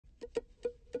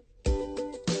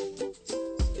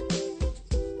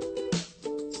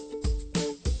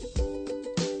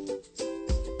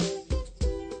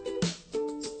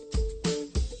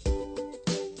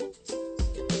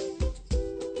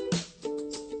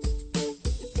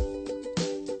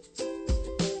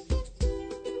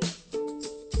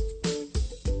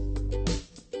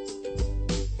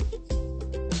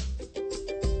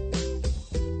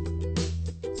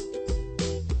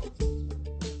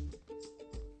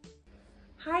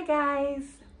Hi guys,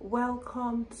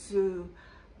 welcome to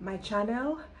my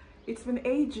channel. It's been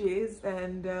ages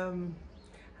and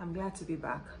I'm glad to be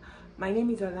back. My name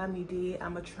is Olamide.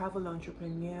 I'm a travel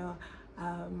entrepreneur,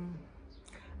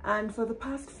 and for the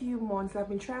past few months I've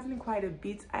been traveling quite a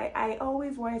bit. I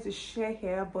always wanted to share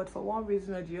here, but for one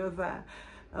reason or the other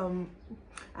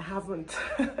I haven't.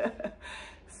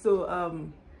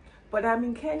 But I'm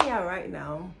in Kenya right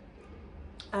now,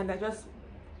 and I just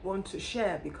want to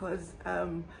share because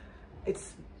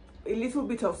it's a little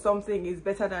bit of something is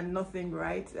better than nothing,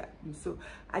 right? So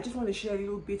I just want to share a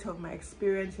little bit of my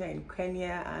experience here in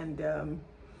Kenya, and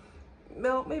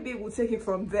well, maybe we'll take it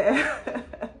from there.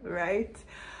 Right?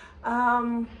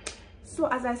 So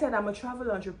as I said, I'm a travel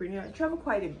entrepreneur. I travel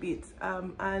quite a bit,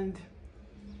 and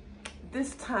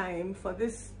this time for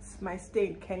this my stay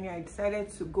in Kenya, I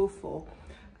decided to go for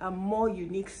more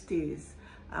unique stays,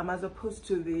 as opposed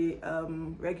to the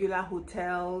regular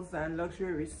hotels and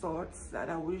luxury resorts that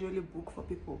I would usually book for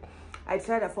people. I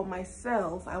decided for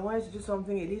myself I wanted to do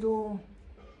something a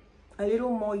little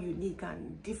more unique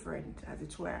and different, as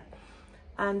it were.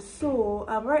 And so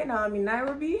right now I'm in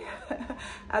Nairobi.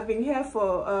 I've been here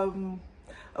for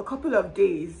a couple of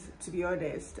days, to be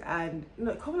honest, and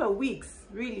a couple of weeks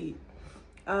really.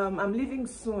 I'm leaving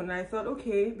soon. I thought,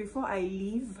 okay, before I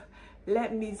leave,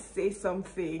 let me say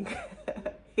something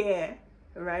here,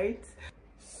 right?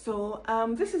 So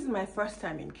this is my first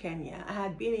time in Kenya. I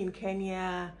had been in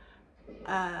Kenya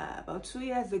about 2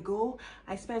 years ago.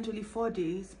 I spent only 4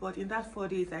 days, but in that 4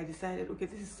 days I decided, okay,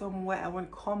 this is somewhere I want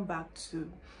to come back to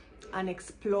and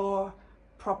explore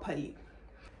properly.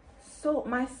 So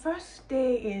my first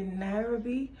day in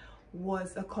Nairobi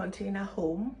was a container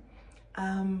home.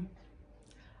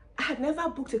 I had never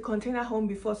booked a container home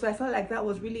before, so I felt like that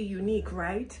was really unique,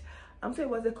 right? So it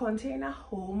was a container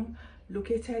home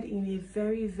located in a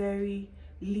very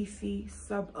leafy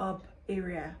suburb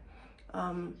area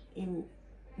in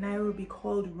Nairobi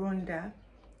called Rwanda.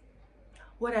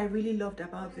 What I really loved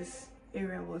about this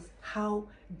area was how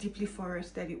deeply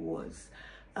forested it was.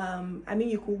 I mean,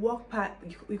 you could walk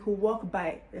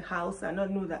by the house and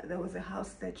not know that there was a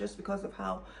house there, just because of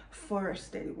how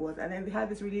forested it was. And then they had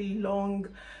this really long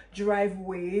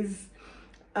driveways.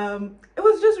 It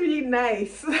was just really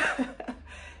nice.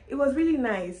 It was really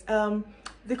nice.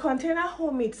 The container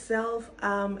home itself,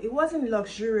 it wasn't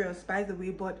luxurious, by the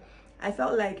way, but I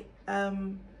felt like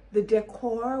the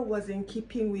decor was in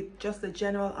keeping with just the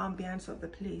general ambience of the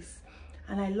place.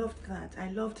 And I loved that. I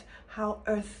loved how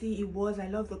earthy it was. I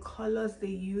loved the colors they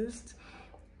used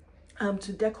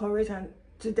to decorate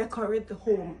the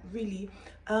home, really.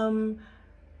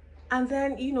 And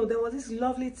then, you know, there was this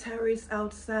lovely terrace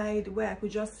outside where I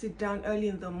could just sit down early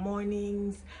in the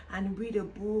mornings and read a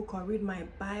book or read my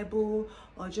Bible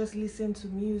or just listen to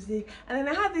music. And then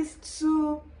I had these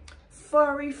two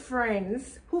furry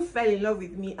friends who fell in love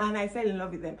with me, and I fell in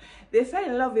love with them. They fell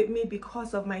in love with me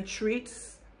because of my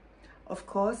treats, of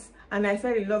course, and I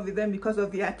fell in love with them because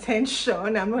of the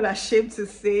attention. I'm not ashamed to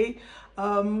say.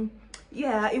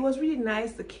 Yeah, it was really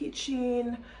nice. The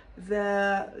kitchen,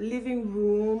 the living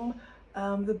room,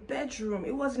 the bedroom,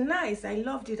 it was nice. I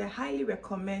loved it. I highly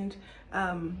recommend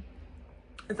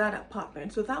that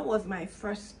apartment. So that was my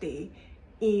first day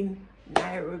in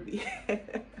Nairobi.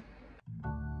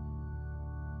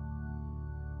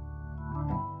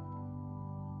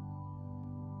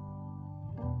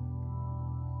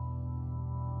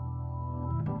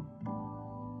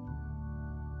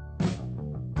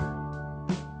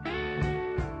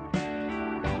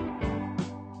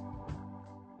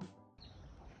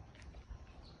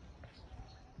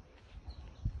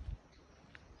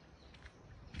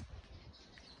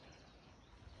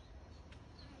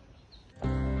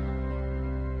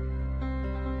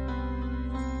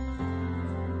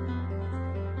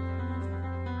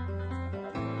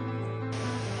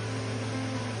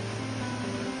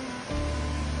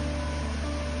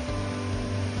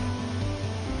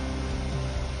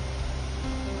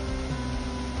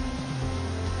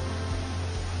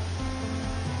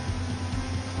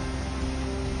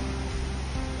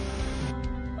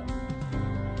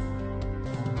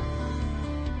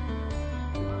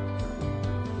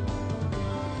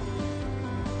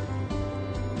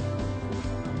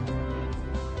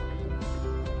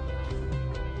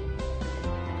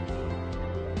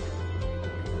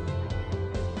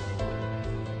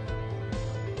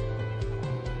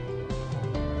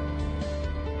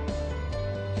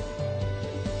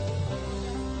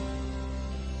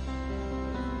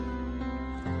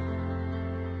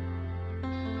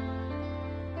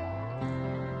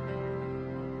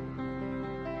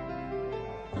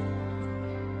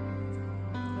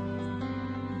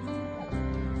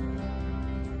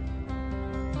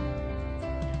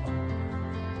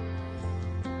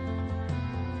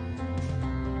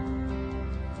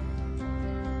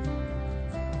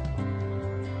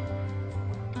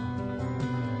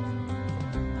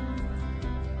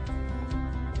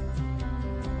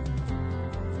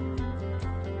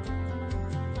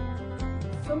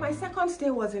 So my second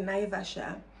stay was in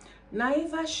Naivasha.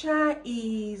 Naivasha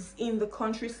is in the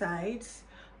countryside,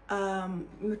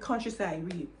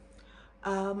 really.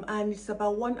 And it's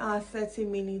about 1 hour 30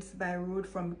 minutes by road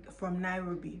from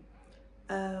Nairobi.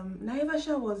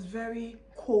 Naivasha was very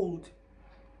cold.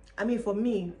 I mean, for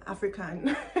me,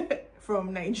 African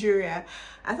from Nigeria,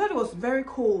 I thought it was very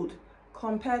cold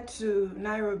compared to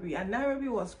Nairobi, and Nairobi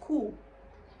was cool,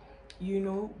 you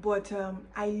know. But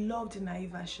I loved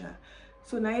Naivasha.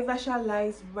 So Naivasha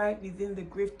lies right within the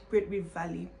Great Rift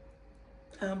Valley,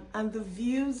 and the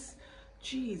views,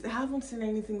 geez, I haven't seen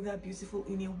anything that beautiful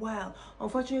in a while.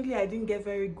 Unfortunately, I didn't get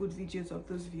very good videos of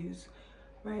those views,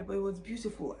 right? But it was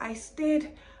beautiful. I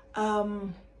stayed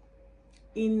in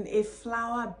a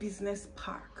flower business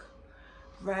park,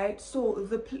 right? So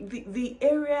the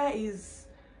area is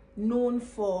known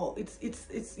for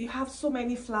it's you have so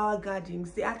many flower gardens.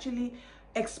 They actually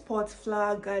export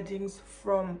flower gardens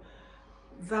from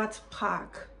that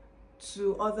park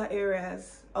to other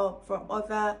areas, from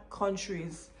other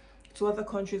countries, to other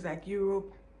countries like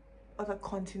Europe, other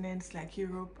continents like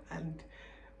Europe, and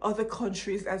other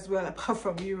countries as well apart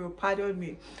from Europe, pardon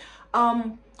me.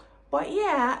 But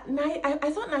yeah,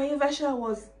 I thought Naivasha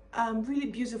was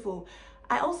really beautiful.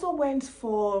 I also went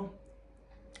for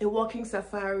a walking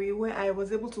safari where I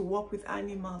was able to walk with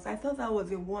animals. I thought that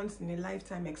was a once in a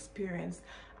lifetime experience,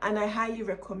 and I highly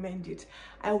recommend it.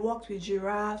 I walked with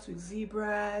giraffes, with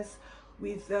zebras,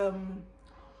 with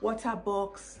water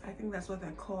bucks, I think that's what they're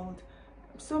called.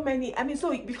 So many, I mean, so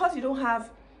because you don't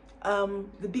have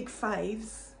the big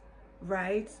fives,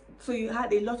 right, so you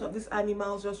had a lot of these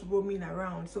animals just roaming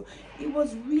around. So it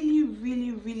was really,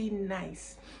 really, really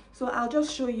nice. So I'll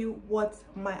just show you what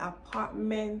my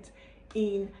apartment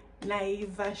in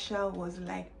Naivasha was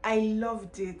like. I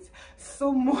loved it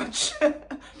so much.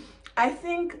 I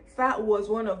think that was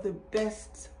one of the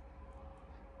best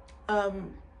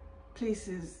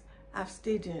places I've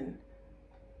stayed in,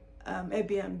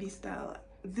 Airbnb style.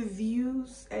 The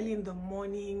views early in the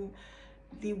morning,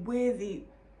 the way the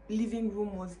living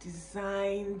room was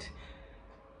designed,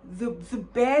 the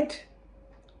bed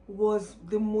was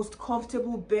the most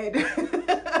comfortable bed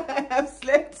I have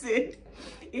slept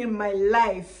in my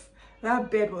life.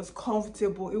 That bed was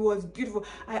comfortable. It was beautiful.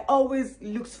 I always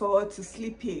looked forward to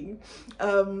sleeping.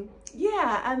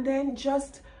 Yeah, and then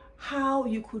just how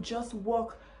you could just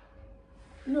walk.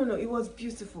 No, it was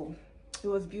beautiful. It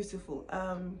was beautiful.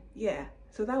 Yeah,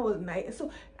 so that was nice.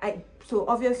 So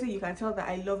obviously you can tell that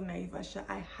I love Naivasha.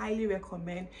 I highly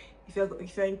recommend if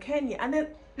you're in Kenya. And then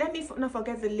let me not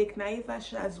forget the Lake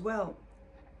Naivasha as well.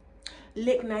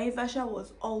 Lake Naivasha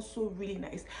was also really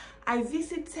nice. I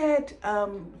visited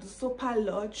the Sopa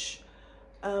Lodge.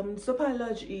 Sopa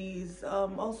Lodge is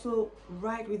also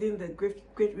right within the Great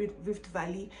Rift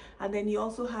Valley, and then you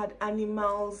also had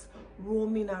animals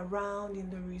roaming around in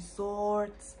the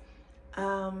resort.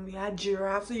 You had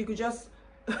giraffes, so you could just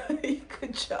you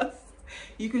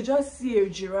could just see a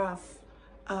giraffe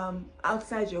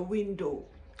outside your window.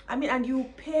 I mean, and you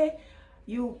pay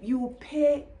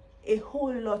a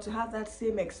whole lot to have that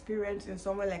same experience in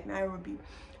somewhere like Nairobi.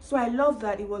 So I love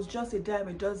that it was just a dime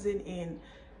a dozen in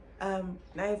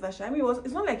Naivasha. I mean,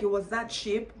 it's not like it was that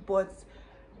cheap, but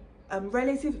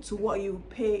relative to what you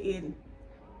pay in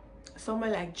somewhere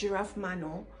like Giraffe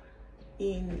Manor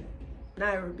in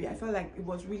Nairobi, I felt like it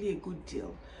was really a good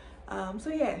deal. So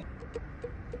yeah.